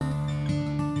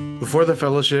Before the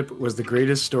Fellowship was the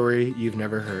greatest story you've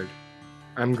never heard.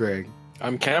 I'm Greg.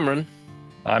 I'm Cameron.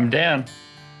 I'm Dan.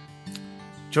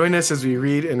 Join us as we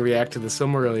read and react to The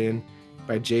Silmarillion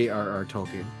by J.R.R.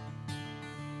 Tolkien.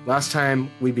 Last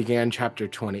time, we began chapter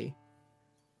 20.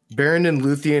 Beren and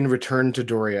Luthien returned to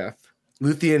Doriath.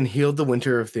 Luthien healed the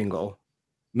winter of Thingol.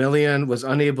 Melian was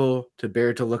unable to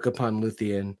bear to look upon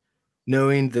Luthien,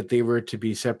 knowing that they were to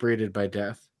be separated by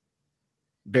death.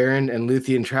 Beren and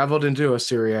Luthien traveled into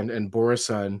Osirian and bore a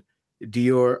son,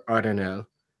 Dior Ardanel,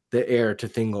 the heir to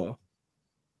Thingol.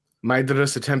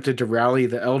 Maedhros attempted to rally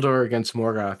the Eldor against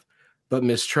Morgoth, but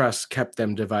mistrust kept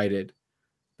them divided.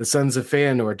 The sons of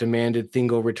Feanor demanded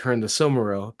Thingol return the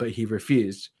Silmaril, but he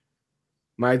refused.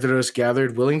 Maedhros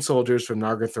gathered willing soldiers from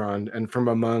Nargothrond and from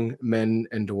among men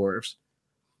and dwarves.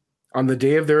 On the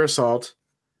day of their assault,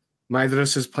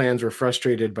 Maedhros' plans were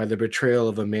frustrated by the betrayal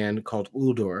of a man called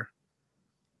Uldor.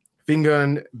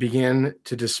 Fingon began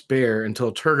to despair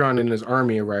until Turgon and his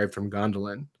army arrived from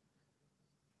Gondolin.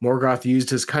 Morgoth used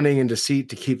his cunning and deceit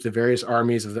to keep the various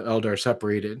armies of the Eldar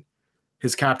separated.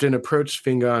 His captain approached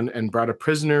Fingon and brought a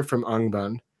prisoner from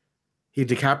Angband. He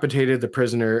decapitated the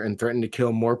prisoner and threatened to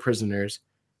kill more prisoners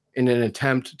in an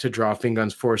attempt to draw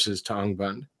Fingon's forces to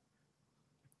Angband.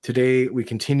 Today, we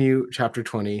continue chapter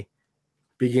 20,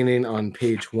 beginning on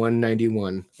page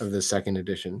 191 of the second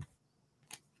edition.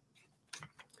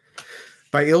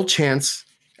 By ill chance,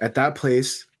 at that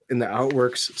place in the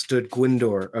outworks stood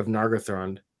Gwyndor of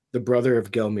Nargothrond, the brother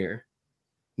of Gelmir.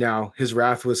 Now his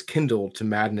wrath was kindled to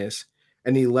madness,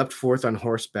 and he leapt forth on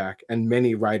horseback, and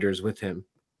many riders with him.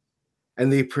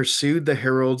 And they pursued the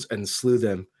heralds and slew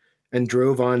them, and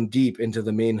drove on deep into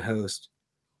the main host.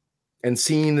 And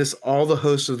seeing this, all the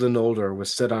host of the Noldor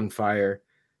was set on fire,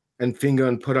 and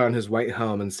Fingon put on his white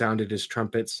helm and sounded his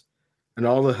trumpets, and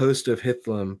all the host of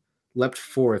Hithlum leapt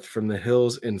forth from the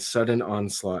hills in sudden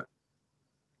onslaught.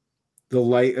 The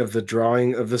light of the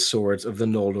drawing of the swords of the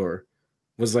Noldor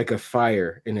was like a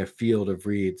fire in a field of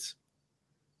reeds.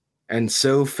 And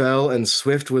so fell and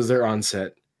swift was their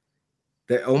onset,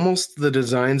 that almost the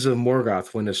designs of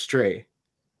Morgoth went astray.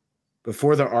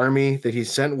 Before the army that he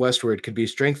sent westward could be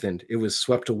strengthened, it was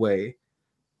swept away,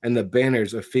 and the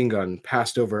banners of Fingon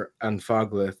passed over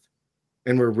Anfaglith,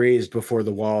 and were raised before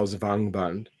the walls of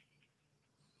Angband.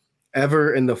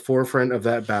 Ever in the forefront of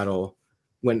that battle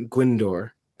went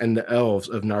Gwyndor and the elves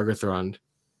of Nargothrond,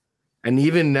 and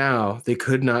even now they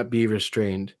could not be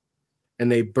restrained, and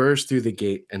they burst through the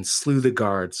gate and slew the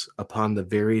guards upon the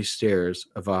very stairs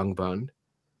of Angband.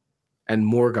 And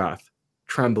Morgoth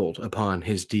trembled upon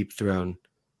his deep throne,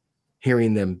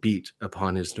 hearing them beat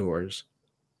upon his doors.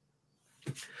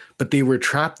 But they were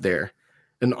trapped there,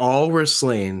 and all were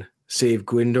slain, save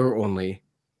Gwyndor only,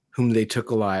 whom they took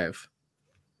alive.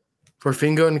 For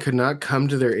Fingon could not come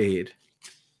to their aid.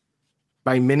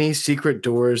 By many secret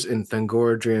doors in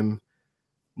Thangordrim,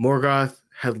 Morgoth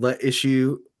had let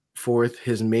issue forth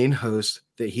his main host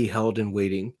that he held in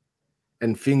waiting,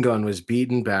 and Fingon was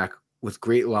beaten back with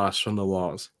great loss from the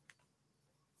walls.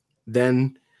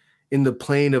 Then, in the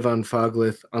plain of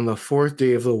Anfaglith, on the fourth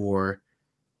day of the war,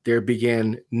 there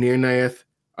began Nirnaeth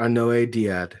Arnoe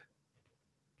Diad,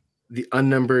 the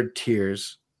unnumbered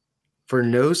tears, for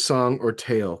no song or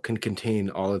tale can contain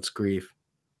all its grief.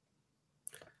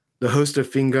 The host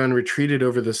of Fingon retreated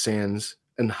over the sands,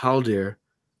 and Haldir,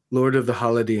 lord of the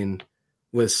Haladin,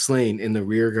 was slain in the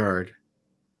rear guard.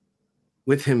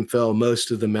 With him fell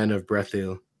most of the men of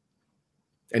Brethil,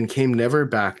 and came never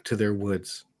back to their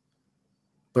woods.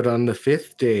 But on the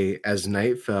fifth day, as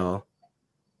night fell,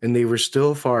 and they were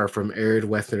still far from Ered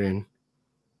Wetherin,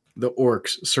 the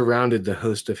orcs surrounded the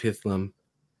host of Hithlum,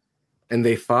 and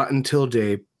they fought until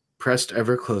day pressed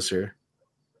ever closer.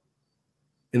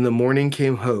 In the morning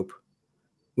came hope,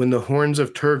 when the horns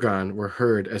of Turgon were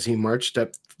heard as he marched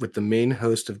up with the main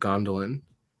host of Gondolin.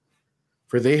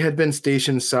 For they had been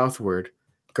stationed southward,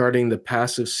 guarding the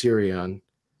pass of Sirion,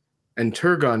 and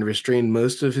Turgon restrained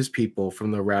most of his people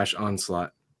from the rash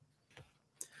onslaught.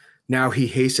 Now he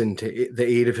hastened to the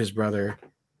aid of his brother,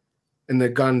 and the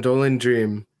Gondolin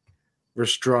Dream were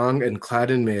strong and clad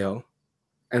in mail,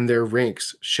 and their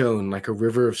ranks shone like a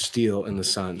river of steel in the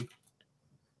sun.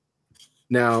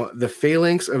 Now the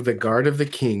phalanx of the guard of the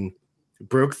king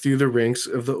broke through the ranks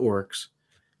of the orcs,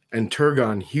 and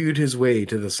Turgon hewed his way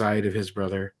to the side of his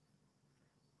brother.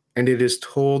 And it is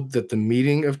told that the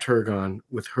meeting of Turgon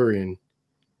with Húrin,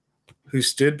 who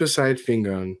stood beside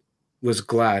Fingon, was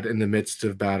glad in the midst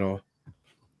of battle.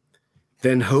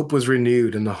 Then hope was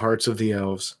renewed in the hearts of the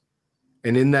elves,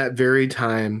 and in that very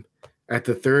time, at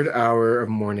the third hour of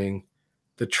morning,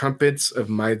 the trumpets of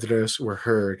Maedhros were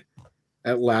heard,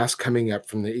 at last coming up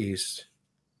from the east.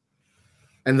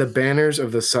 and the banners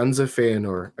of the sons of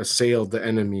Feanor assailed the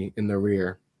enemy in the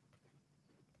rear.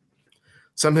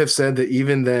 Some have said that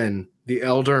even then, the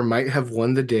Eldar might have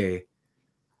won the day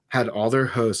had all their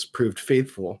hosts proved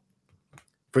faithful,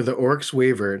 for the orcs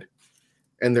wavered,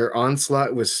 and their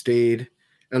onslaught was stayed,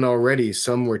 and already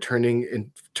some were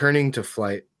turning to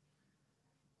flight.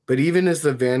 But even as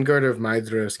the vanguard of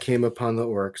Maedhros came upon the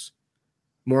orcs,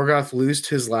 Morgoth loosed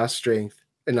his last strength,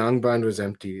 and Angband was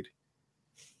emptied.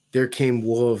 There came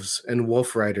wolves and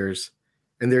wolf riders,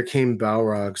 and there came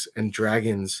Balrogs and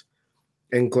dragons,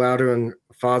 and Glaurung,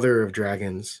 father of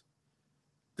dragons.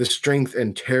 The strength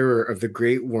and terror of the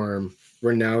great worm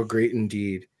were now great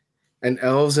indeed, and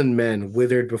elves and men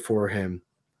withered before him,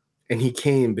 and he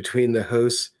came between the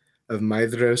hosts of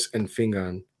Maedhros and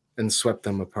Fingon, and swept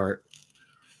them apart.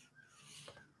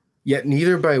 Yet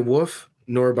neither by wolf,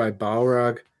 nor by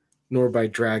Balrog, nor by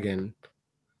dragon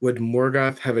would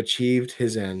Morgoth have achieved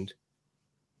his end,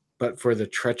 but for the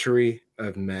treachery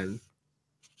of men.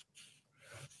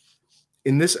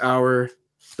 In this hour,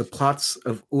 the plots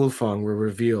of Ulfang were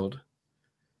revealed.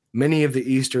 Many of the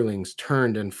Easterlings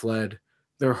turned and fled,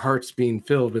 their hearts being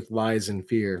filled with lies and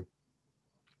fear.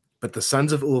 But the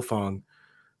sons of Ulfang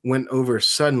went over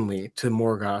suddenly to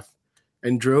Morgoth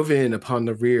and drove in upon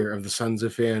the rear of the sons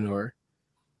of Feanor.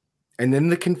 And in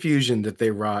the confusion that they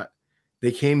wrought,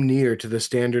 they came near to the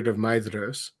standard of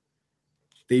Maedhros.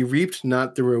 They reaped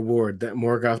not the reward that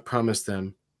Morgoth promised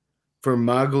them, for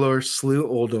Maglor slew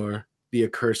Uldor, the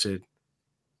accursed,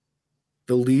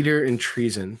 the leader in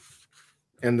treason,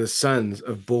 and the sons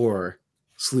of Bor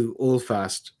slew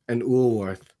Ulfast and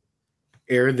Ulwarth,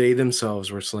 ere they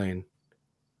themselves were slain.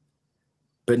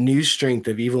 But new strength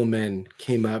of evil men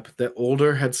came up that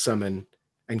Uldor had summoned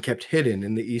and kept hidden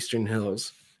in the eastern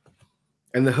hills.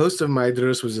 And the host of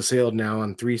Maedhros was assailed now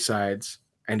on 3 sides,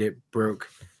 and it broke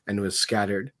and was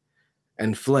scattered,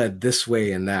 and fled this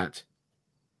way and that.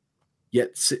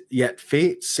 Yet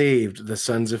fate saved the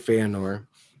sons of Feanor,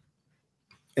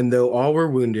 and though all were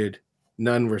wounded,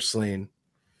 none were slain.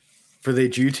 For they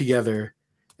drew together,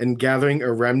 and gathering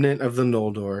a remnant of the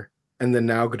Noldor and the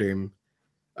Naugrim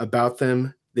about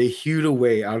them, they hewed a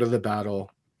way out of the battle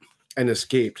and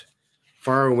escaped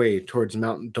far away towards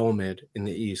Mount Dolmed in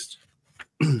the east.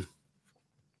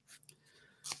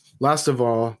 Last of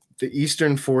all, the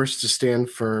eastern force to stand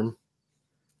firm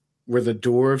were the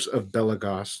dwarves of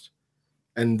Belagost,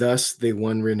 and thus they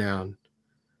won renown.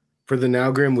 For the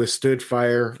Naugrim withstood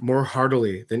fire more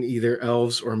heartily than either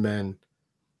elves or men,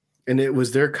 and it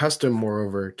was their custom,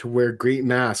 moreover, to wear great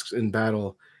masks in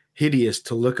battle, hideous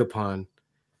to look upon,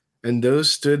 and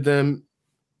those stood them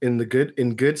in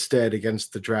good stead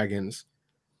against the dragons.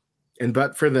 And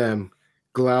but for them,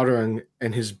 Glaurung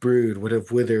and his brood would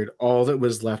have withered all that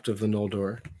was left of the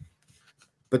Noldor.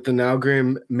 But the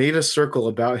Naugrim made a circle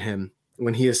about him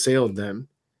when he assailed them,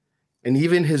 and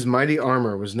even his mighty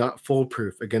armor was not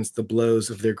foolproof against the blows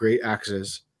of their great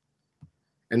axes.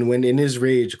 And when in his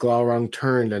rage Glaurung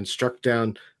turned and struck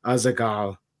down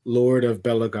Azagal, lord of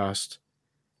Belagost,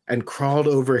 and crawled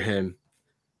over him,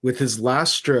 with his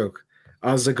last stroke,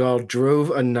 Azagal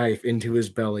drove a knife into his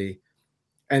belly,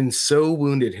 and so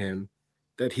wounded him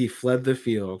that he fled the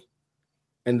field,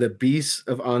 and the beasts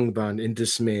of Angband in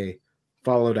dismay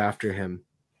followed after him.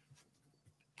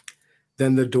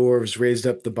 Then the dwarves raised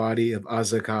up the body of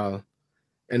Azagal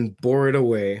and bore it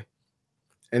away,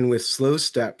 and with slow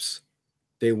steps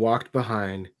they walked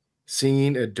behind,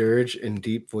 singing a dirge in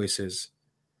deep voices,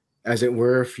 as it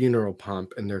were a funeral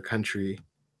pomp in their country,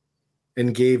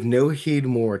 and gave no heed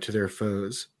more to their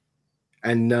foes,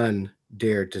 and none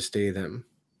dared to stay them.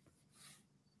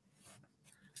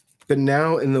 But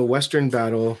now in the western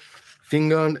battle,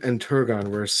 Fingon and Turgon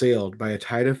were assailed by a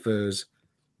tide of foes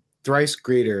thrice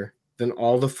greater than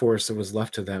all the force that was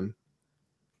left to them.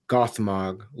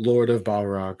 Gothmog, lord of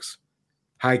Balrogs,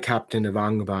 high captain of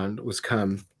Angband, was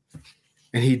come,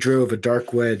 and he drove a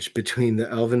dark wedge between the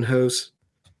elven hosts,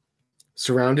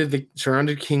 surrounded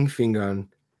King Fingon,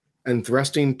 and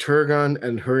thrusting Turgon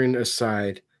and Húrin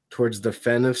aside towards the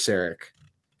fen of Sarek.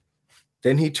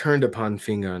 Then he turned upon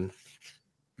Fingon.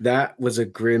 That was a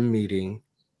grim meeting.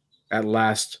 At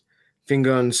last,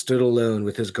 Fingon stood alone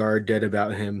with his guard dead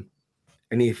about him,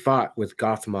 and he fought with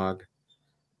Gothmog,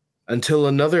 until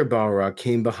another Balrog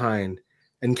came behind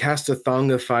and cast a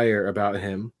thong of fire about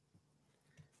him.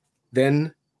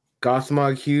 Then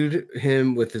Gothmog hewed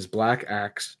him with his black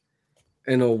axe,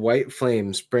 and a white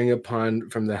flame sprang upon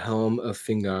from the helm of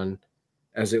Fingon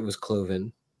as it was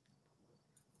cloven.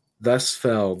 Thus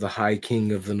fell the high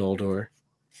king of the Noldor,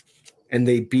 and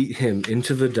they beat him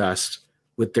into the dust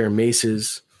with their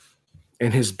maces,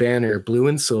 and his banner, blue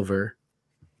and silver,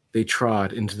 they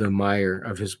trod into the mire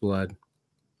of his blood.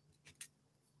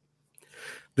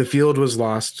 The field was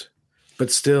lost,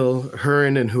 but still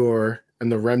Hurin and Huor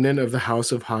and the remnant of the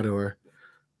house of Hador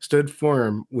stood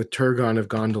firm with Turgon of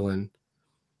Gondolin,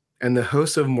 and the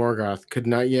host of Morgoth could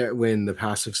not yet win the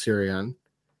pass of Sirion.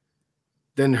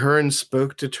 Then Hurin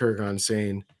spoke to Turgon,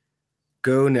 saying,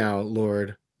 "Go now,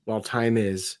 Lord, while time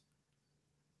is,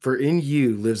 for in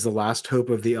you lives the last hope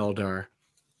of the Eldar,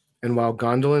 and while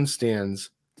Gondolin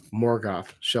stands,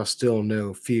 Morgoth shall still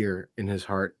know fear in his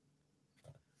heart."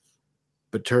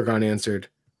 But Turgon answered,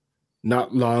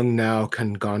 "Not long now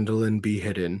can Gondolin be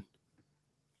hidden,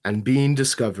 and being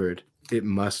discovered, it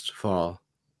must fall."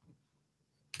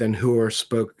 Then Huor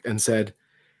spoke and said,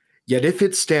 "Yet if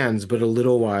it stands but a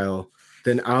little while,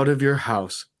 then out of your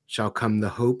house shall come the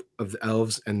hope of the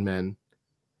elves and men.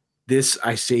 This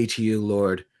I say to you,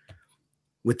 Lord,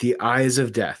 with the eyes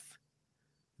of death,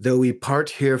 though we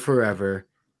part here forever,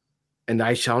 and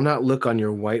I shall not look on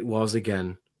your white walls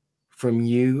again, from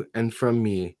you and from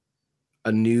me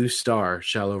a new star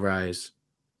shall arise.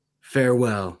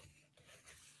 Farewell."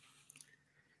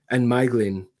 And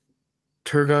Maiglin,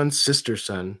 Turgon's sister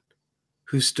son,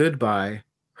 who stood by,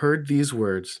 heard these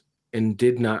words and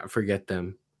did not forget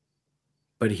them,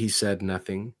 but he said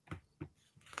nothing.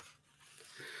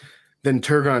 Then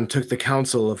Turgon took the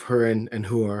counsel of Hurin and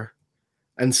Huor,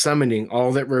 and summoning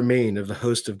all that remained of the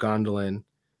host of Gondolin,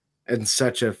 and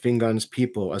such of Fingon's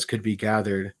people as could be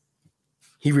gathered,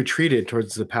 he retreated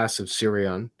towards the pass of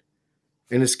Sirion,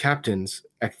 and his captains,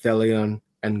 Ecthelion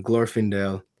and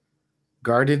Glorfindel,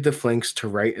 guarded the flanks to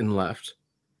right and left,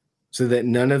 so that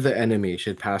none of the enemy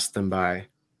should pass them by.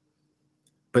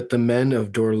 But the men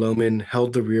of Dorlomin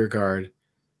held the rear guard,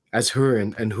 as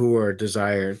Hurin and Huor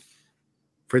desired,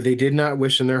 for they did not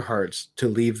wish in their hearts to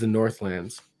leave the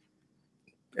Northlands.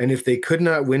 And if they could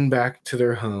not win back to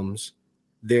their homes,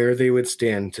 there they would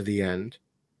stand to the end.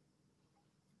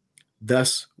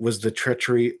 Thus was the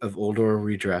treachery of Uldor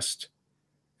redressed,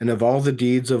 and of all the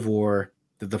deeds of war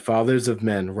that the fathers of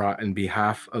men wrought in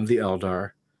behalf of the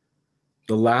Eldar,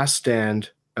 the last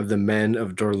stand of the men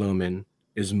of Dorlomin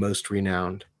is most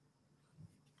renowned.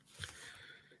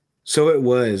 So it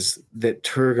was that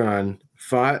Turgon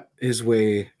fought his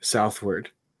way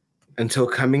southward, until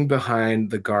coming behind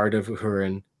the guard of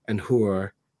Hurin and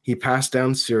Huor, he passed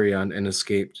down Sirion and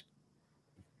escaped.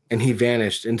 And he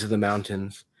vanished into the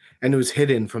mountains, and was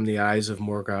hidden from the eyes of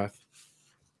Morgoth.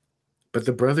 But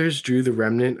the brothers drew the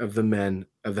remnant of the men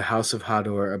of the house of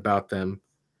Hador about them,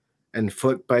 and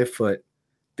foot by foot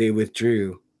they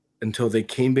withdrew until they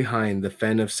came behind the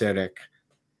fen of Serek,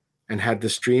 and had the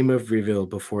stream of Rivil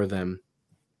before them.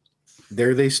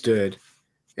 There they stood,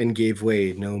 and gave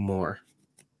way no more.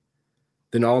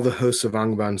 Then all the hosts of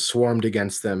Angband swarmed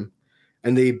against them,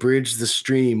 and they bridged the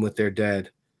stream with their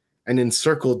dead, and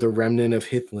encircled the remnant of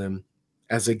Hithlim,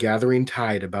 as a gathering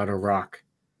tide about a rock.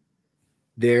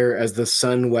 There, as the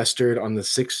sun westered on the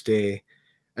 6th day,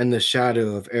 and the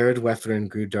shadow of Eredwethrin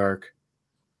grew dark,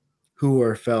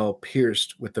 Huor fell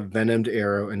pierced with the venomed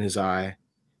arrow in his eye,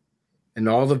 and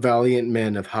all the valiant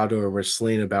men of Hador were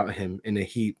slain about him in a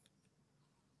heap,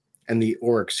 and the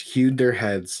orcs hewed their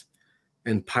heads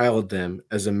and piled them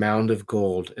as a mound of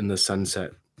gold in the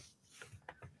sunset.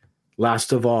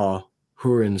 Last of all,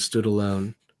 Hurin stood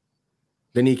alone.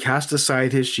 Then he cast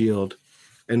aside his shield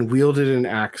and wielded an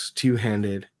axe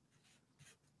two-handed.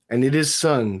 And it is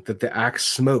sung that the axe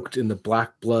smoked in the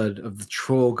black blood of the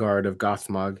troll guard of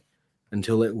Gothmog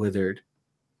until it withered.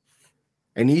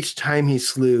 And each time he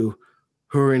slew,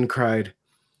 Hurin cried,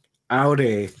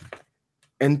 "Aude,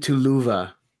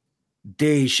 Entuluva,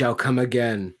 day shall come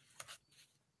again."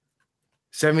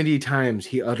 70 times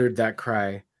he uttered that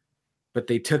cry, but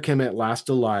they took him at last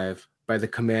alive by the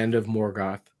command of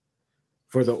Morgoth,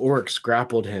 for the orcs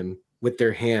grappled him with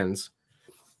their hands,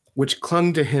 which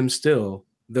clung to him still,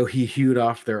 though he hewed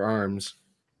off their arms,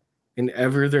 and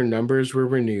ever their numbers were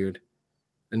renewed,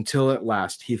 until at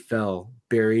last he fell,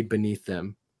 buried beneath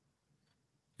them.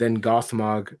 Then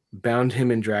Gothmog bound him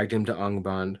and dragged him to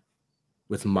Angband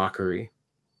with mockery.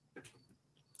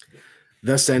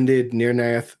 Thus ended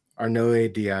Nirnaeth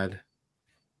Arnoediad,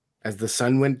 as the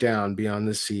sun went down beyond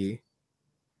the sea.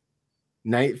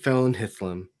 Night fell in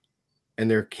Hithlim, and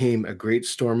there came a great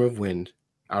storm of wind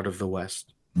out of the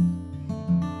west.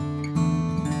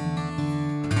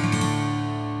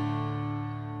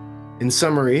 In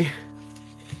summary,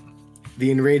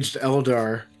 the enraged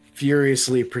Eldar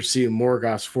furiously pursue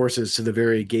Morgoth's forces to the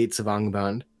very gates of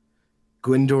Angband.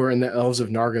 Gwyndor and the elves of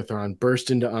Nargothrond burst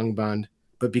into Angband,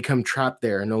 but become trapped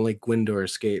there, and only Gwyndor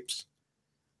escapes.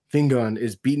 Fingon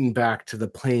is beaten back to the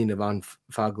plain of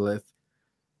Anfaglith,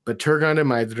 But Turgon and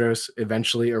Maedhros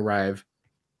eventually arrive,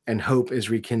 and hope is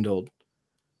rekindled.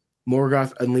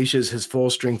 Morgoth unleashes his full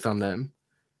strength on them.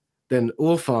 Then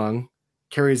Ulfang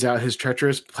carries out his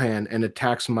treacherous plan and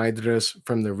attacks Maedhros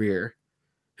from the rear.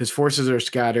 His forces are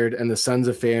scattered, and the sons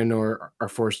of Feanor are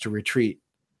forced to retreat.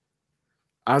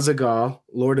 Azaghal,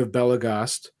 Lord of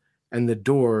Belagast, and the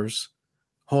dwarves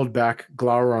hold back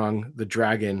Glaurung the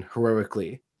dragon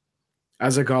heroically.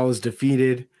 Azaghal is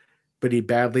defeated, but he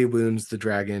badly wounds the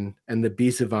dragon, and the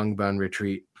beasts of Angband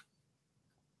retreat.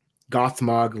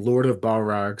 Gothmog, Lord of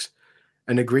Balrogs,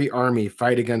 and a great army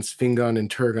fight against Fingon and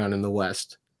Turgon in the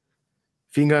west.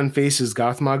 Fingon faces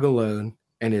Gothmog alone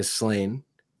and is slain.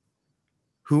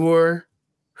 Huor,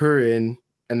 Hurin,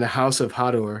 and the House of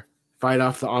Hador fight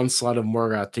off the onslaught of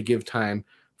Morgoth to give time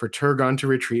for Turgon to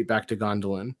retreat back to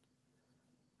Gondolin.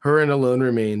 Hurin alone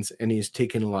remains, and he is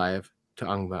taken alive to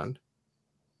Angband.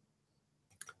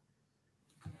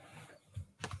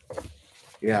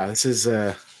 Yeah, this is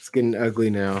it's getting ugly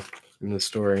now in the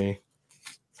story.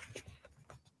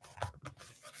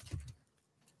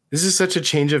 This is such a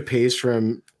change of pace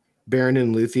from Beren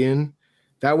and Luthien.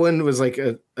 That one was like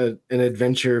an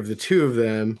adventure of the two of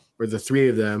them, or the three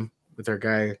of them, with our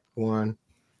guy Juan.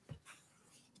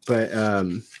 But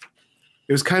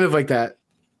it was kind of like that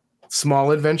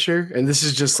small adventure, and this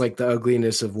is just like the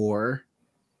ugliness of war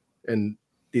and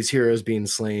these heroes being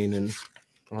slain and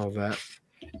all of that.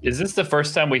 Is this the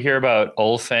first time we hear about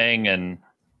Ulfang and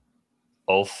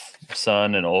Ulf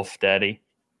son and Ulf daddy?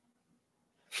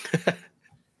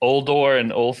 Uldor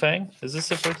and Ulfang? Is this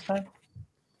the first time?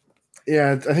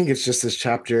 Yeah, I think it's just this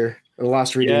chapter. The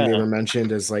last reading they were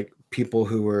mentioned as like people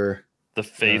who were the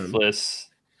faithless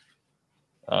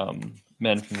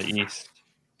men from the east.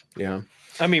 Yeah.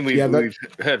 I mean, we've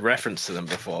heard reference to them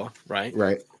before, right?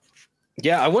 Right.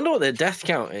 Yeah, I wonder what their death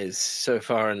count is so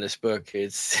far in this book.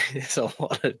 It's a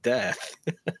lot of death.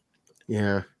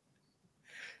 Yeah.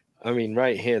 I mean,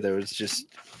 right here, there was just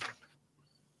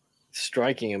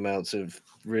striking amounts of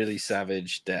really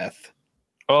savage death.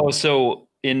 Oh, so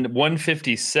in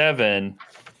 157,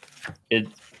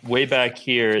 way back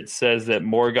here, it says that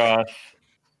Morgoth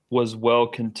was well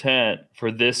content,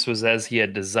 for this was as he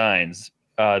had designed.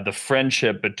 The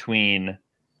friendship between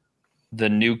the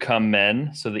new-come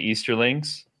men, so the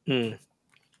Easterlings,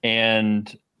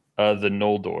 and the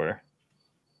Noldor.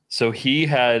 So he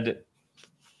had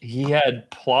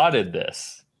plotted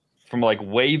this from like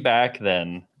way back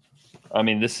then. I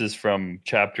mean, this is from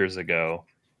chapters ago,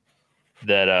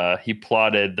 that he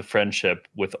plotted the friendship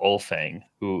with Ulfang,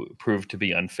 who proved to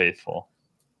be unfaithful.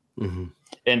 Mm-hmm.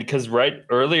 And because right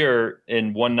earlier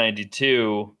in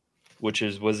 192, which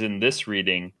was in this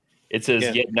reading, it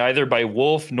says, yet neither by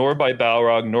wolf, nor by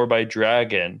Balrog, nor by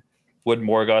dragon would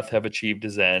Morgoth have achieved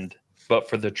his end, but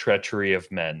for the treachery of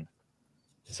men.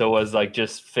 So it was like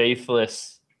just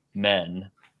faithless men.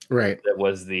 Right. That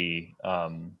was the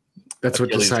that's what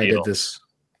Achilles decided heel. This.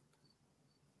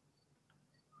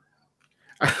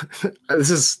 This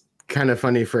is kind of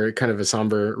funny for kind of a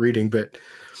somber reading, but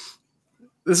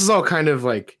this is all kind of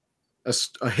like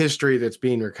a history that's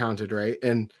being recounted, right?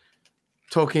 And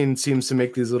Tolkien seems to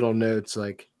make these little notes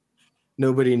like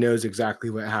nobody knows exactly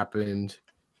what happened,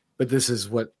 but this is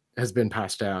what has been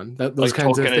passed down. Those like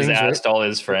kinds Tolkien of things. has asked right? all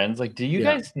his friends, like, do you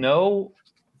guys know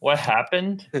what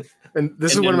happened? And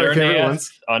this is one of my favorite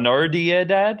ones. On Ardia,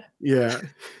 Dad? Yeah.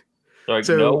 They're like,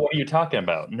 no, what are you talking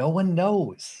about? No one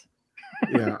knows.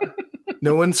 Yeah.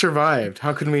 No one survived.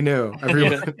 How can we know?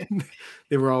 Everyone,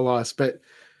 they were all lost. But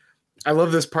I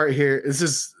love this part here. This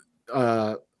is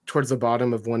towards the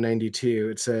bottom of 192.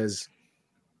 It says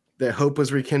that hope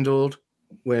was rekindled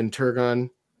when Turgon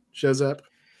shows up,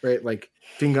 right? Like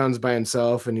Fingon's by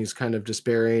himself and he's kind of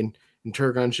despairing, and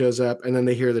Turgon shows up, and then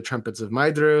they hear the trumpets of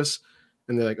Maedhros,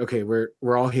 and they're like, okay, we're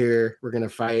all here. We're going to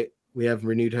fight. We have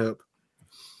renewed hope.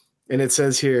 And it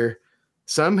says here,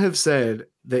 some have said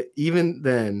that even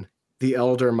then the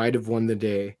elder might have won the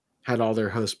day had all their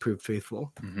hosts proved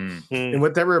faithful. Mm-hmm. And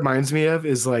what that reminds me of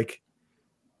is like,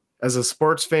 as a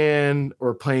sports fan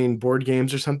or playing board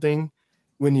games or something,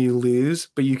 when you lose,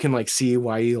 but you can like see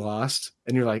why you lost,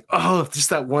 and you're like, oh,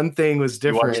 just that one thing was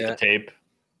different. You watch the tape.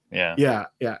 Yeah.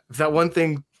 If that one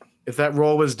thing, if that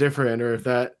role was different, or if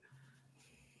that,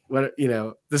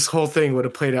 this whole thing would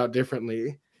have played out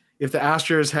differently. If the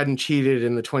Astros hadn't cheated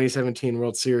in the 2017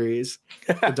 World Series,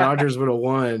 the Dodgers would have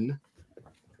won.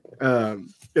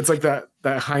 It's like that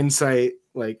hindsight,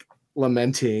 like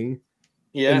lamenting.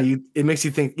 Yeah. And it makes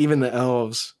you think even the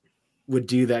elves would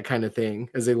do that kind of thing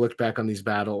as they look back on these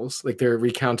battles. Like they're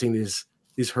recounting these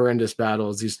horrendous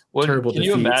battles, these terrible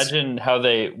defeats. Can you imagine how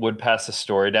they would pass the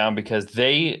story down? Because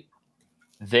they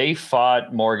they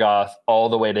fought Morgoth all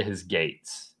the way to his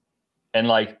gates, and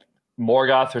like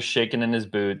Morgoth was shaking in his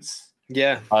boots.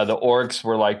 Yeah. The orcs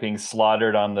were like being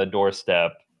slaughtered on the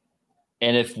doorstep,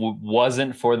 and if it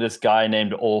wasn't for this guy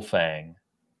named Olfang,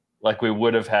 like we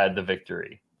would have had the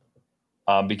victory,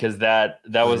 because that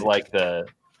was like the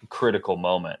critical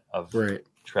moment of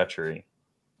treachery.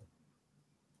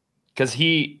 Because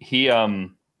he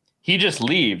just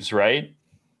leaves, right?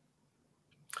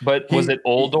 But was it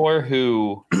Uldor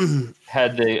who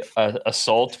had the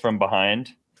assault from behind?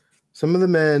 Some of the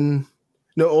men.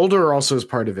 No, Uldor also is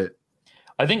part of it.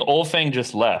 I think Olfang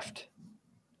just left.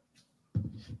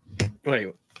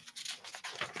 Wait.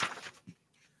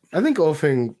 I think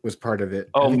Ulfing was part of it.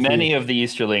 Oh, many of the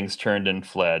Easterlings turned and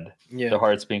fled, Yeah. their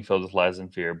hearts being filled with lies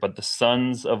and fear. But the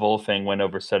sons of Ulfang went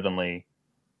over suddenly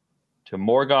to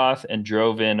Morgoth and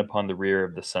drove in upon the rear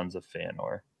of the sons of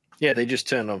Feanor. Yeah, they just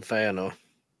turned on Feanor.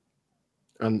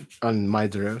 On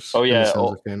Maedhros. Oh, yeah. And the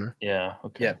sons of Feanor. Yeah,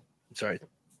 okay. Yeah, sorry.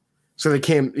 So they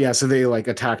came, so they like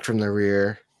attacked from the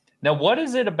rear. Now, what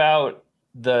is it about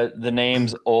the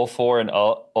names Ulfor and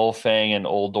Ulfang and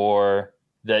Uldor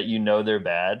that you know they're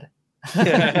bad? It's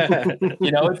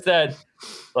that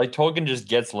like Tolkien just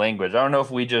gets language. I don't know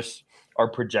if we just are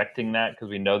projecting that because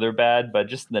we know they're bad, but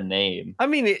just the name. I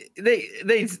mean,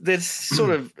 they're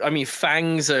sort of. I mean,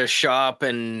 fangs are sharp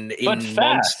and in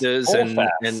monsters,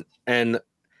 and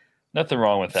nothing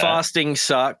wrong with that. Fasting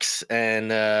sucks,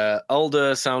 and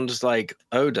Ulder sounds like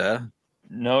Oda.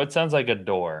 No, it sounds like a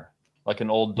door, like an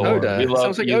old door. Oda. We love,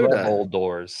 sounds like you Oda. love old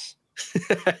doors.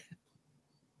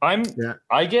 I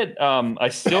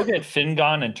still get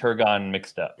Fingon and Turgon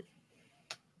mixed up.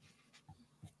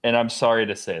 And I'm sorry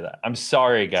to say that. I'm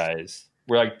sorry, guys.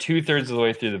 We're like 2/3 of the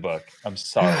way through the book. I'm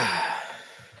sorry.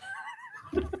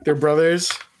 They're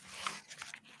brothers.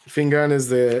 Fingon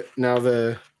is now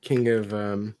the king of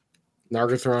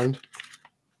Nargothrond.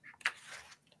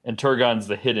 And Turgon's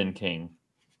the hidden king.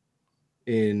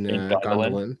 In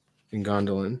Gondolin. In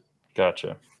Gondolin.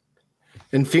 Gotcha.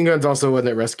 And Fingon's also one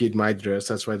that rescued Maedhros.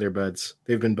 That's why they're buds.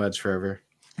 They've been buds forever.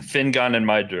 Fingon and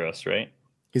Maedhros, right?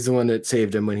 He's the one that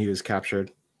saved him when he was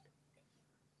captured.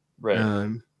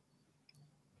 Right.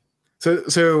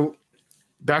 So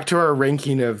back to our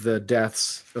ranking of the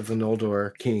deaths of the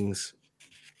Noldor kings.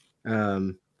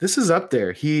 This is up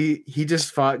there. He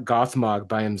just fought Gothmog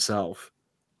by himself.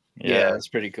 Yeah, that's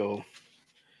pretty cool.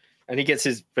 And he gets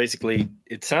his basically.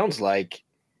 It sounds like.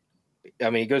 I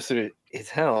mean, he goes through his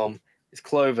helm. It's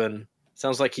cloven.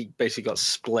 Sounds like he basically got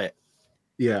split.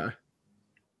 Yeah.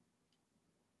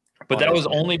 But that was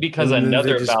only because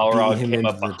another Balrog came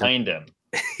up behind him.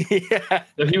 Yeah.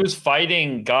 So he was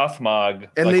fighting Gothmog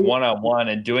like one-on-one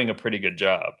and doing a pretty good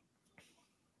job.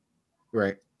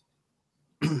 Right.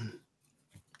 But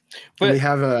we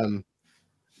have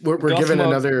we're given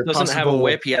another doesn't possible... have a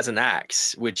whip, he has an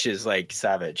axe, which is like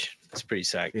savage. It's pretty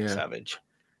savage.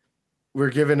 We're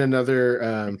given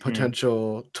another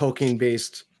potential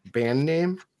Tolkien-based band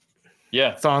name.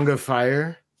 Yeah. Thong of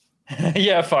Fire.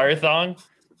 Yeah, Fire Thong.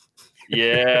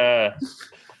 Yeah.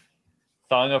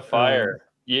 Thong of Fire.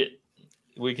 Yeah,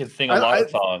 we could sing a lot of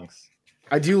songs.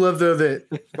 I do love though that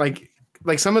like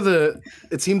some of the,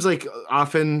 it seems like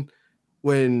often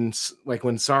when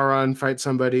Sauron fights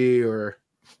somebody, or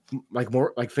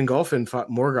more like Fingolfin fought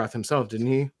Morgoth himself, didn't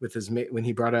he? With his when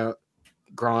he brought out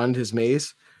Grond, his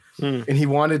mace. And he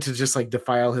wanted to just like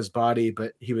defile his body,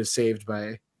 but he was saved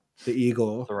by the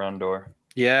eagle. The round door.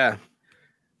 Yeah.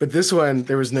 But this one,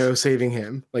 there was no saving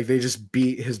him. Like they just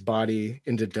beat his body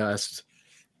into dust,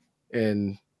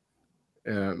 and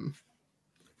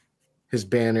his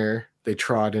banner, they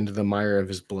trod into the mire of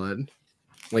his blood.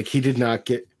 Like he did not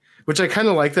get, which I kind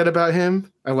of like that about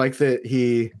him. I like that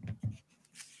he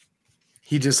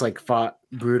just like fought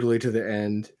brutally to the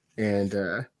end, and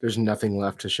there's nothing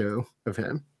left to show of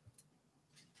him.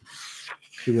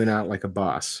 He went out like a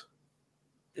boss.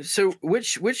 So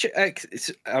which Ecthelion,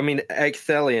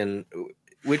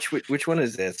 which one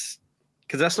is this?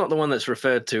 Because that's not the one that's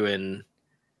referred to in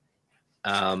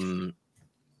the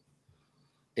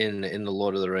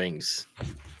Lord of the Rings.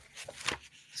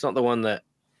 It's not the one that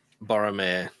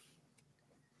Boromir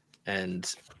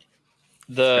and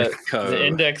the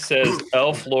index says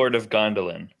Elf Lord of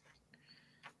Gondolin.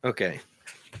 Okay.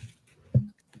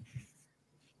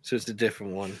 So it's a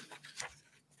different one.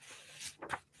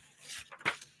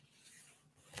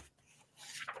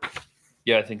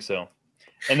 Yeah, I think so.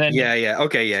 And then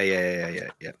Okay,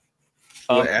 yeah.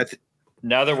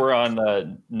 Now that we're on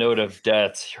the note of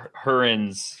deaths,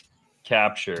 Hurin's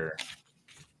capture.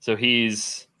 So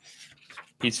he's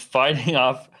fighting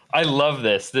off. I love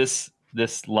this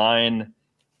line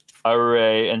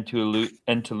Array and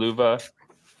Tuluva.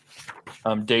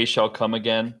 Day shall come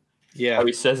again. Yeah. How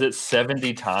he says it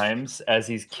 70 times as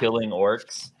he's killing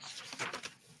orcs.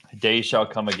 Day shall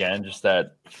come again, just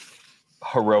that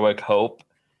heroic hope.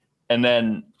 And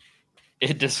then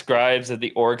it describes that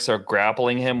the orcs are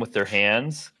grappling him with their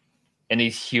hands and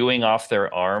he's hewing off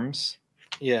their arms.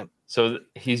 Yeah. So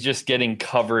he's just getting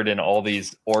covered in all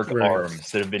these orc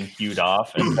arms that have been hewed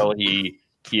off until he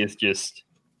is just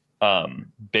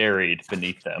buried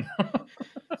beneath them.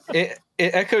 It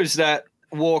echoes that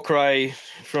war cry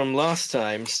from last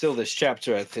time. Still, this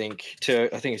chapter, I think. I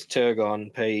think it's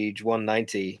Turgon, page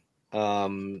 190,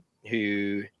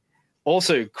 who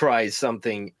also cries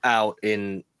something out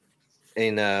in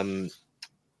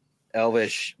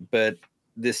Elvish, but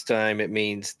this time it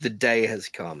means the day has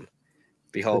come.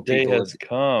 Behold, the day has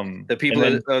come. The people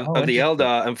of the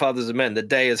Eldar and fathers of men. The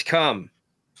day has come,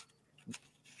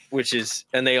 which is,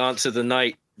 and they answer the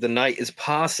night. The night is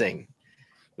passing.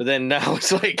 But then now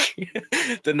it's like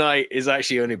the night is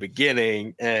actually only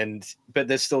beginning, but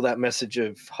there's still that message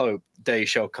of hope. Day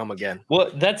shall come again.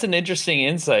 Well, that's an interesting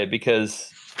insight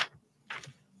because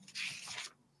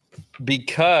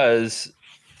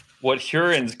what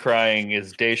Huron's crying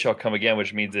is day shall come again,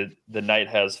 which means that the night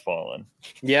has fallen.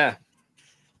 Yeah.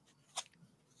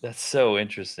 That's so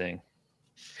interesting.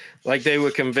 Like they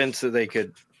were convinced that they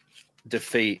could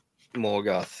defeat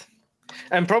Morgoth.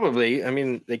 And probably, I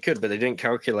mean, they could, but they didn't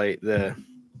calculate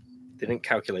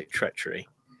treachery,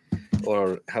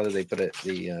 or how did they put it?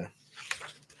 The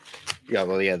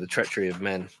treachery of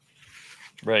men.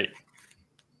 Right.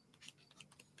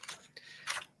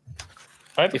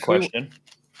 I have a question.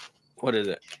 What is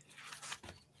it?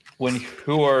 When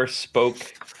Huor spoke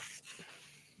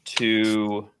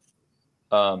to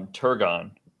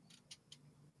Turgon,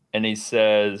 and he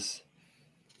says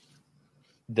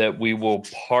that we will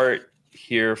part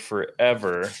here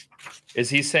forever, is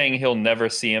he saying he'll never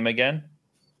see him again?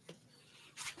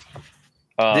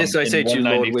 This I say to you,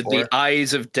 Lord, with the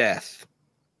eyes of death.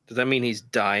 Does that mean he's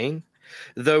dying?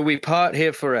 Though we part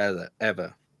here forever,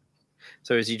 ever.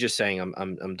 So is he just saying,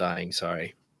 I'm dying,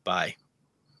 sorry, bye?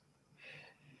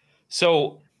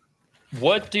 So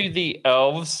what do the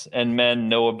elves and men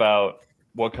know about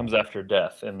what comes after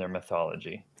death in their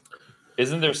mythology?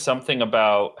 Isn't there something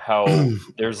about how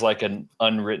there's like an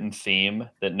unwritten theme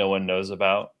that no one knows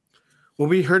about? Well,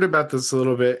 we heard about this a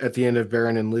little bit at the end of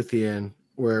Beren and Luthien,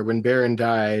 where when Beren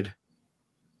died,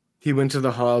 he went to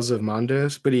the halls of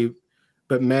Mondos,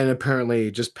 but men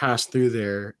apparently just passed through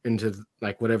there into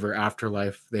like whatever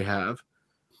afterlife they have.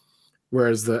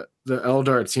 Whereas the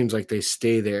Eldar, it seems like they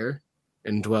stay there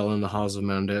and dwell in the halls of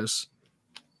Mondos.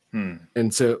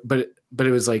 And so, but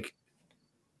it was like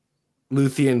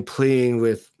Luthien pleading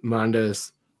with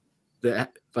Mondos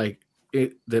that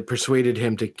persuaded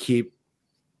him to keep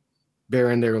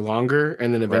Beren there longer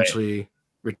and then eventually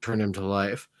return him to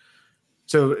life.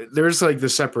 So there's like the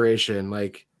separation,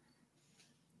 like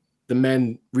the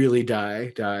men really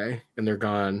die and they're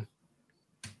gone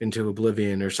into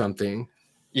oblivion or something.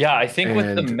 Yeah, I think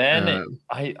with the men,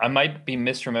 I might be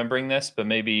misremembering this, but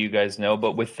maybe you guys know,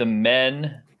 but with the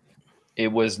men, it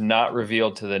was not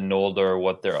revealed to the Noldor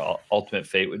what their ultimate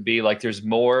fate would be. Like there's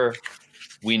more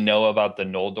we know about the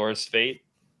Noldor's fate,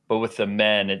 but with the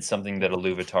men, it's something that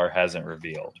Iluvatar hasn't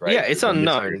revealed, right? Yeah, it's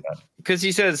unknown. Because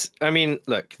he says, I mean,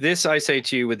 look, this I say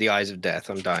to you with the eyes of death,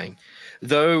 I'm dying.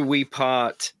 Though we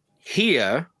part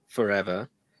here forever,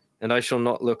 and I shall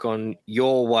not look on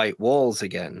your white walls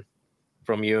again.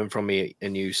 From you and from me, a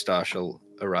new star shall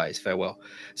arise. Farewell.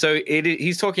 So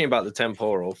he's talking about the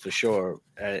temporal for sure,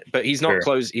 but he's not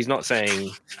close. He's not saying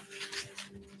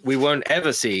we won't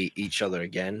ever see each other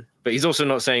again, but he's also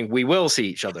not saying we will see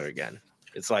each other again.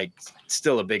 It's like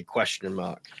still a big question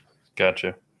mark.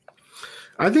 Gotcha.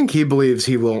 I think he believes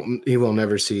he will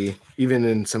never see, even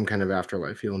in some kind of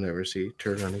afterlife, he will never see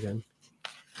Turgon again.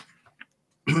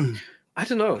 I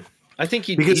don't know. I think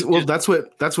that's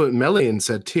what Melian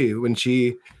said too. When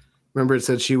she, remember, it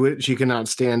said she could not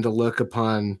stand to look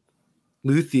upon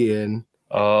Luthien.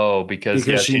 Oh, because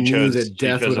she knew that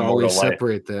death would always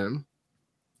separate them.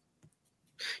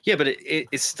 Yeah, but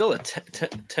it's still a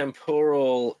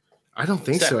temporal. I don't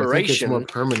think so. I think it's more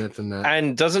permanent than that.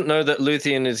 And doesn't know that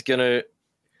Luthien is gonna.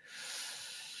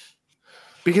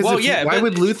 Because why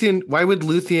would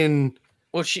Luthien?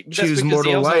 Well, choose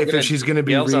mortal life if she's going to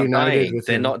be reunited with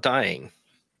him. They're not dying.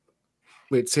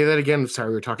 Wait, say that again. Sorry,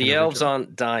 we were talking. The elves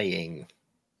aren't dying,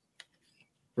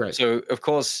 right? So of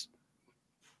course.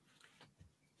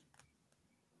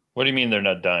 What do you mean they're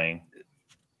not dying?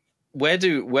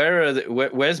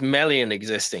 Where's Melian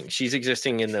existing? She's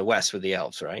existing in the west with the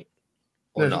elves, right?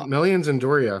 or No, not? Melian's in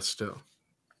Doriath still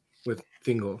with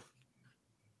Fingal.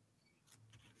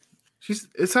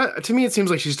 It's not, to me, it seems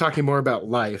like she's talking more about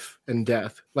life and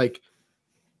death. Like,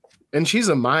 and she's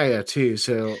a Maya too,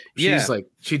 so she's Yeah. like,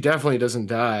 she definitely doesn't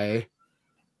die.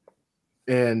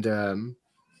 And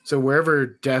so wherever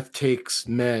death takes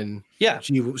men, Yeah.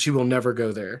 she will never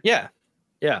go there. Yeah.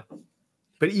 Yeah.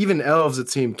 But even elves, it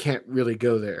seems, can't really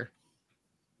go there.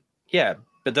 Yeah.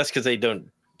 But that's because they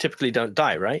typically don't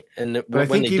die, right? And But I when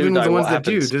think they even do with die, the ones what that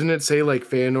do, happens? doesn't it say like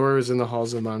Feanor is in the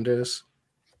halls of Mondos?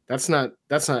 That's not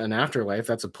an afterlife.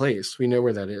 That's a place. We know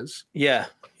where that is. Yeah.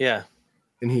 Yeah.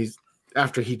 And he's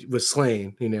after he was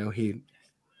slain. He.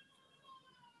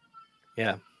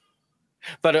 Yeah.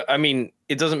 But I mean,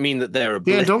 it doesn't mean that they're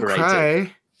Dan, obliterated. don't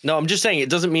cry. No, I'm just saying it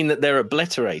doesn't mean that they're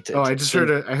obliterated. Oh, I just heard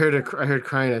I heard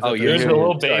crying. I thought that There's was a you.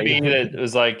 little baby that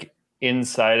was like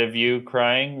inside of you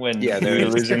crying when Yeah, you there were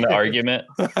is. losing the argument.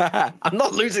 I'm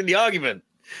not losing the argument.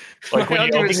 Like My when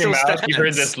you argument open your still mouth, you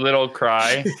heard stands. this little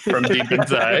cry from deep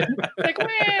inside. Like,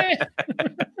 wah.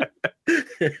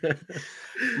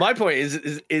 My point is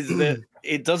that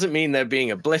it doesn't mean they're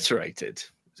being obliterated.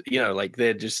 Like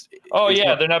they're just. Oh it's yeah,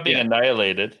 not- they're not being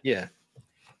annihilated. Yeah.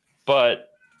 But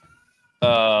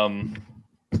I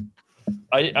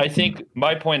think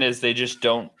my point is they just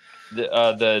don't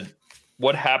the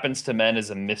what happens to men is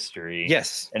a mystery.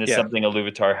 Yes. And it's something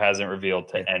Iluvatar hasn't revealed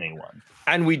to anyone.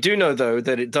 And we do know though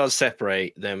that it does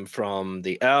separate them from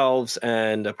the elves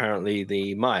and apparently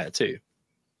the Maya too.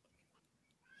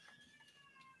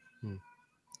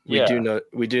 We do know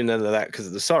that because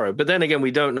of the sorrow. But then again,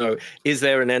 we don't know, is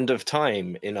there an end of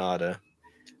time in Arda?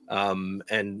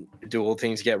 And do all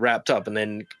things get wrapped up and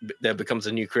then there becomes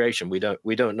a new creation? We don't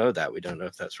know that. We don't know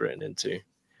if that's written into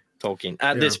Tolkien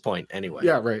at this point anyway.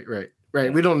 Yeah, right. Yeah.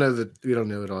 We don't know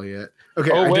it all yet.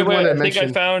 Okay. Oh, wait. Want to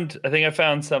mention... mention... I think I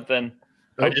found something.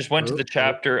 I just went to the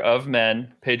chapter of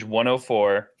men, page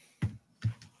 104.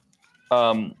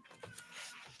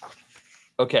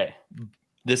 Okay.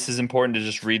 This is important to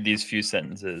just read these few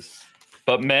sentences.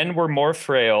 But men were more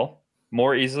frail,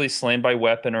 more easily slain by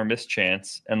weapon or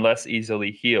mischance, and less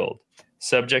easily healed,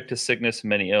 subject to sickness and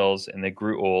many ills, and they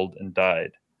grew old and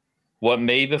died. What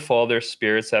may befall their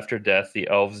spirits after death, the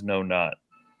elves know not.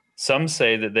 Some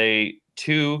say that they,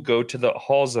 too, go to the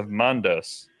halls of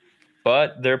Mondos,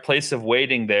 but their place of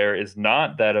waiting there is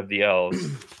not that of the elves,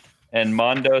 and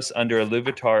Mondos under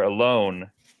Iluvatar alone,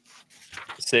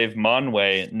 save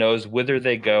Monway, knows whither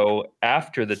they go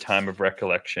after the time of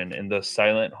recollection in those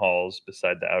silent halls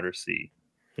beside the outer sea.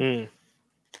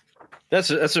 That's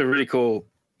a really cool.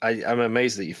 I'm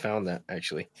amazed that you found that,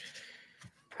 actually.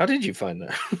 How did you find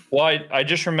that? Well, I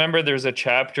just remember there's a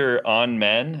chapter on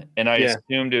men, and I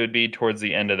assumed it would be towards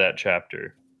the end of that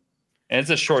chapter. And it's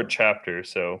a short chapter,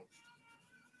 so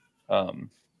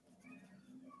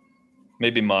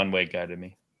maybe Monway guided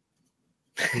me.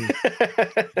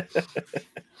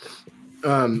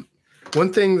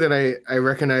 One thing that I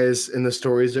recognize in the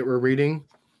stories that we're reading,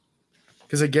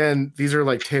 because again, these are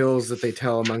like tales that they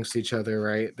tell amongst each other,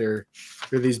 right? They're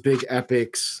these big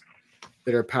epics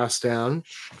that are passed down.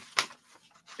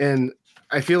 And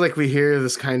I feel like we hear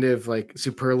this kind of like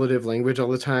superlative language all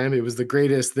the time. It was the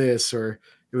greatest this, or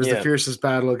it was the fiercest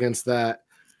battle against that.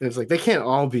 And it's like, they can't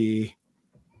all be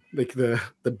like the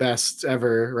best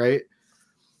ever, right?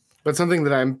 But something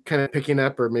that I'm kind of picking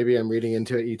up, or maybe I'm reading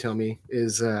into it, you tell me,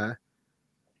 is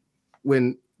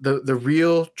when the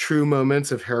real true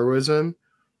moments of heroism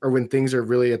are when things are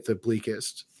really at the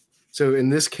bleakest. So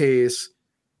in this case,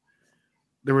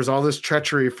 there was all this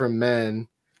treachery from men,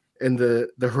 and the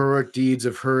heroic deeds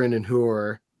of Hurin and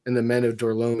Huor and the men of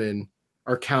Dorlomin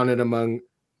are counted among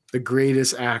the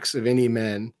greatest acts of any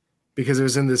men, because it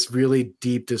was in this really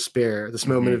deep despair, this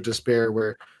moment of despair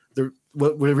where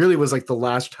what really was like the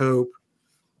last hope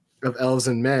of elves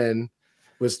and men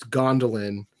was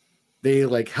Gondolin. They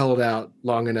like held out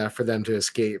long enough for them to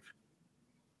escape.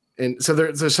 And so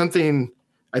there's something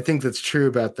I think that's true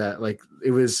about that. Like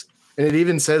it was, and it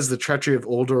even says the treachery of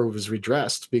Uldor was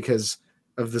redressed because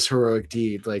of this heroic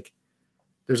deed. Like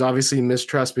there's obviously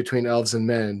mistrust between elves and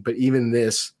men, but even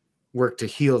this worked to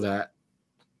heal that.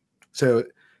 So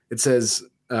it says,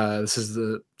 this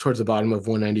is towards the bottom of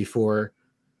 194.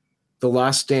 The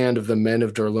last stand of the men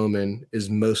of Dorlomin is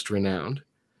most renowned.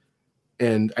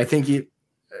 And I think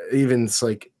even it's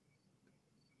like,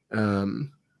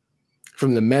 from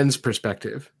the men's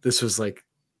perspective, this was like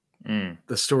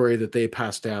the story that they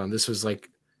passed down. This was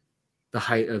like the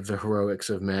height of the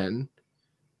heroics of men.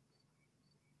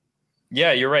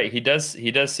 Yeah, you're right. He does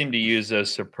seem to use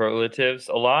those superlatives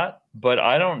a lot, but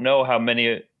I don't know how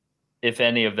many, if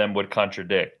any of them, would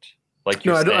contradict Like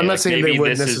you're No, saying. I'm not Like, saying they maybe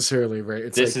would this is necessarily, right?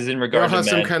 It's this like is in they'll regard to have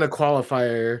some men. kind of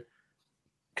qualifier.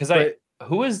 Because but-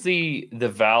 who is the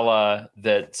Vala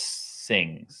that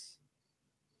sings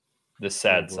the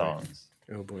sad boy. songs?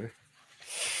 Oh boy.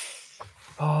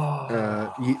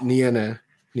 Oh, Nienna.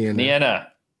 Nienna.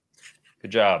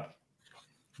 Good job.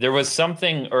 There was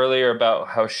something earlier about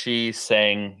how she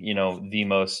sang, the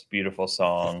most beautiful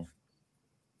song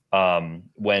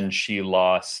when she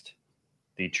lost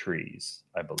the trees,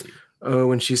 I believe. Oh,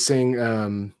 when she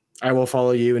sang I Will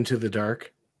Follow You Into the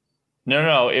Dark.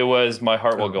 No, it was My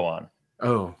Heart Will Go On.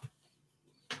 Oh.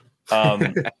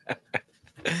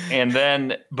 And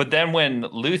then when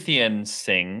Luthien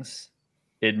sings,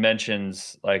 it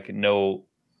mentions like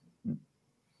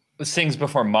sings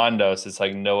before Mondos. It's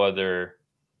like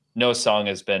no song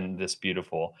has been this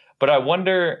beautiful. But I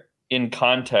wonder in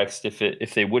context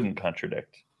if they wouldn't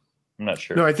contradict. I'm not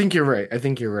sure. No, I think you're right.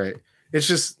 It's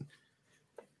just,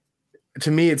 to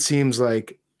me, it seems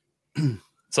like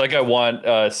it's like I want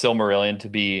Silmarillion to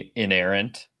be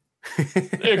inerrant.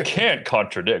 It can't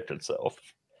contradict itself.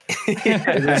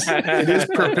 it is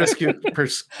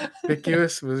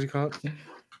perspicuous. What does he call it?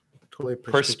 Totally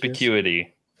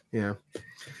perspicuity. Yeah.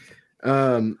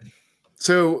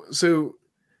 So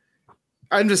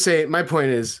I'm just saying, my point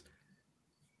is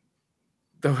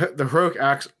the heroic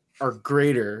acts are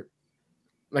greater.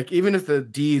 Like, even if the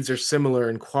deeds are similar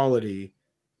in quality,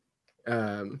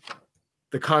 the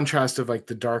contrast of like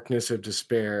the darkness of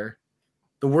despair,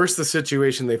 the worse the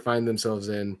situation they find themselves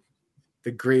in,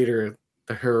 the greater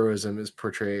the heroism is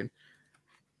portrayed.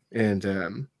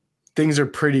 And things are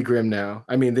pretty grim now.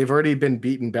 I mean, they've already been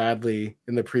beaten badly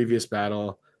in the previous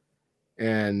battle.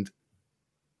 And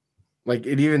like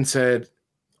it even said,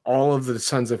 all of the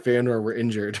sons of Fëanor were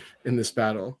injured in this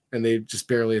battle, and they just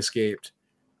barely escaped.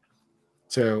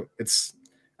 So it's,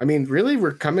 I mean, really,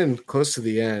 we're coming close to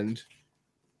the end,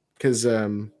 because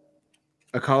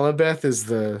Akalabeth is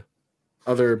the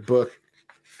other book.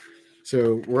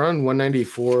 So we're on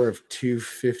 194 of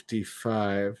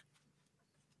 255.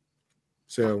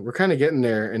 So we're kind of getting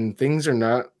there, and things are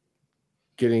not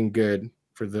getting good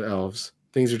for the elves.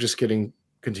 Things are just getting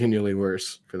continually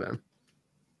worse for them.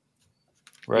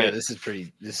 Right. Yeah, this is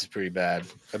pretty bad.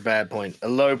 A bad point. A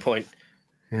low point.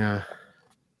 Yeah.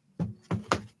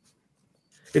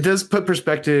 It does put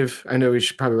perspective. I know we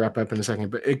should probably wrap up in a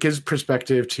second, but it gives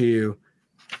perspective to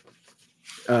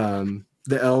the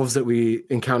elves that we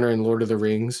encounter in Lord of the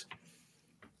Rings.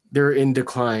 They're in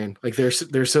decline. Like their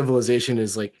civilization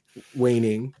is like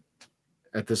waning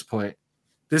at this point.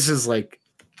 This is like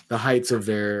the heights of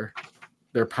their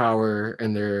power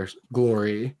and their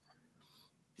glory.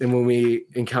 And when we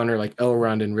encounter like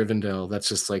Elrond and Rivendell, that's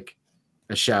just like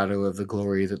a shadow of the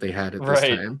glory that they had at this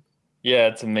time. Yeah,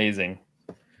 it's amazing.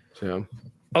 So,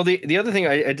 the other thing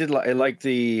I did like, I like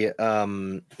the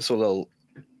sort of little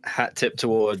hat tip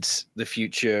towards the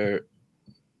future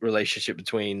relationship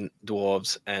between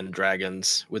dwarves and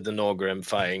dragons, with the Norgrim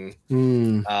fighting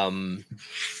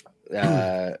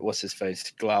what's his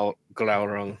face,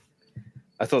 Glaurung.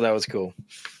 I thought that was cool.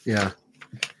 Yeah,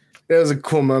 that was a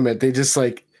cool moment. They just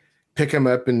like pick him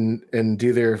up and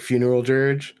do their funeral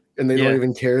dirge, and they don't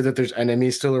even care that there's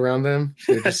enemies still around them.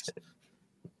 They're just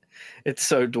it's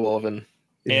so dwarven.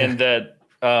 Yeah. And that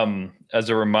as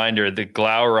a reminder, the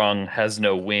Glaurung has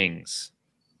no wings,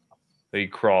 but he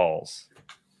crawls,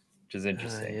 which is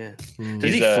interesting. Yeah.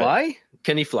 Does he fly?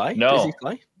 Can he fly? No. Does he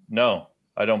fly? No,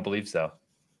 I don't believe so.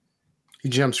 He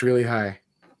jumps really high.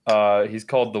 He's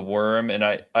called the Worm, and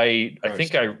I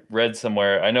think I read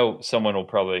somewhere. I know someone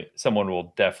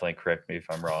will definitely correct me if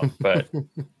I'm wrong, but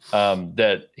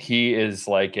that he is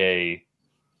like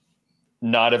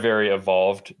not a very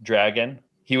evolved dragon.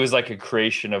 He was like a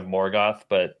creation of Morgoth,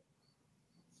 but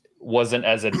wasn't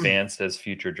as advanced as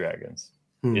future dragons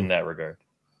in that regard.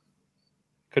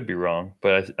 Could be wrong,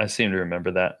 but I seem to remember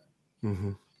that.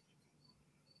 Mm-hmm.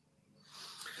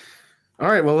 All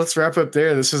right, well, let's wrap up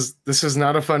there. This is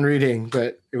not a fun reading,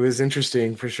 but it was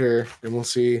interesting for sure. And we'll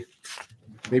see.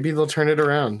 Maybe they'll turn it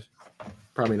around.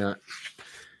 Probably not.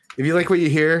 If you like what you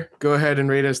hear, go ahead and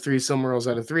rate us 3 Silmarils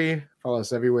out of 3. Follow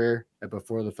us everywhere at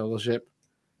Before the Fellowship.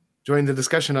 Join the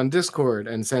discussion on Discord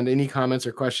and send any comments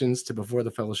or questions to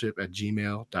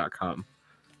beforethefellowship@gmail.com.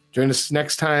 Join us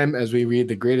next time as we read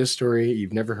the greatest story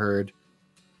you've never heard,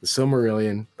 The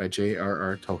Silmarillion by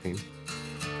J.R.R. Tolkien.